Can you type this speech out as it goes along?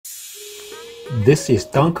This is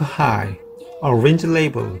Dunk High, a orange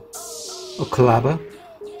label, a collab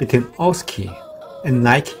between Oski and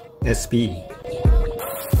Nike SB.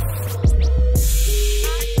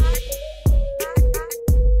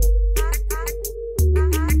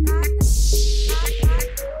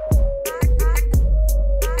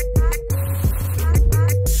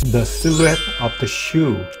 The silhouette of the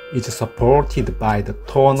shoe is supported by the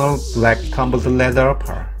tonal black tumbled leather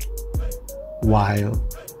upper, while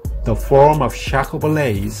the form of shock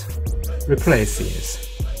overlays replaces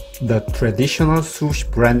the traditional swoosh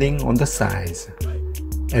branding on the sides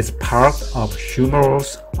as part of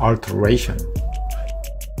humorous alteration.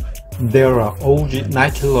 There are OG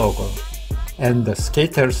Nike logo and the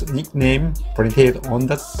skater's nickname printed on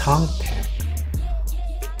the tongue tag.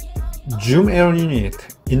 Zoom air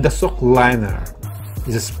unit in the sock liner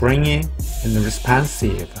is springy and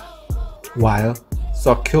responsive, while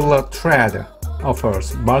circular thread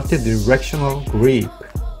offers multi-directional grip.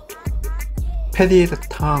 Padded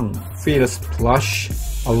tongue feels plush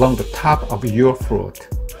along the top of your foot,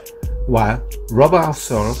 while rubber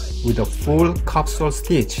outsole with a full capsule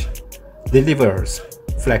stitch delivers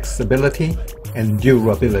flexibility and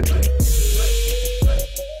durability.